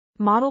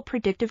Model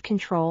Predictive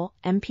Control,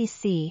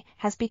 MPC,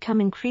 has become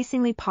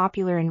increasingly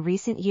popular in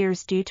recent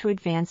years due to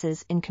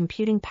advances in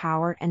computing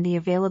power and the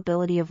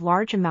availability of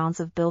large amounts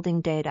of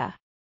building data.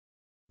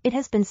 It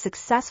has been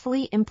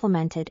successfully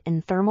implemented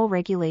in thermal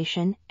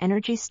regulation,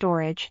 energy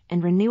storage,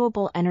 and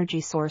renewable energy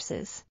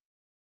sources.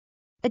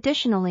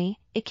 Additionally,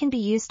 it can be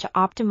used to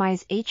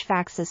optimize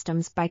HVAC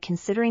systems by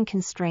considering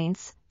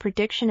constraints,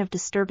 prediction of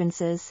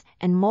disturbances,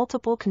 and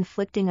multiple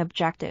conflicting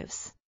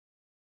objectives.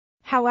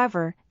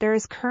 However, there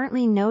is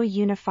currently no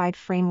unified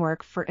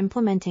framework for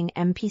implementing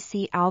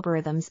MPC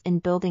algorithms in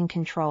building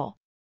control.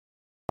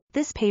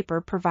 This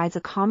paper provides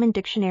a common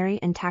dictionary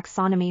and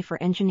taxonomy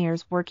for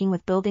engineers working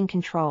with building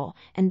control,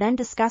 and then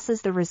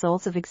discusses the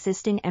results of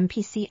existing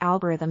MPC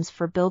algorithms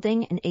for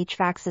building and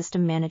HVAC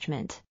system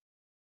management.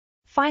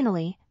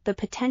 Finally, the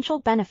potential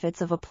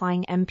benefits of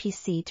applying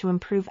MPC to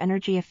improve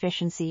energy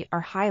efficiency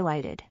are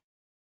highlighted.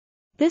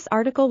 This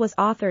article was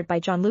authored by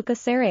Gianluca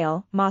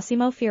Serale,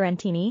 Massimo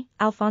Fiorentini,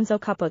 Alfonso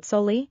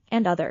Capozzoli,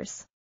 and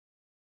others.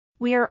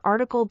 We are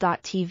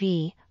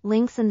article.tv,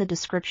 links in the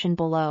description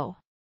below.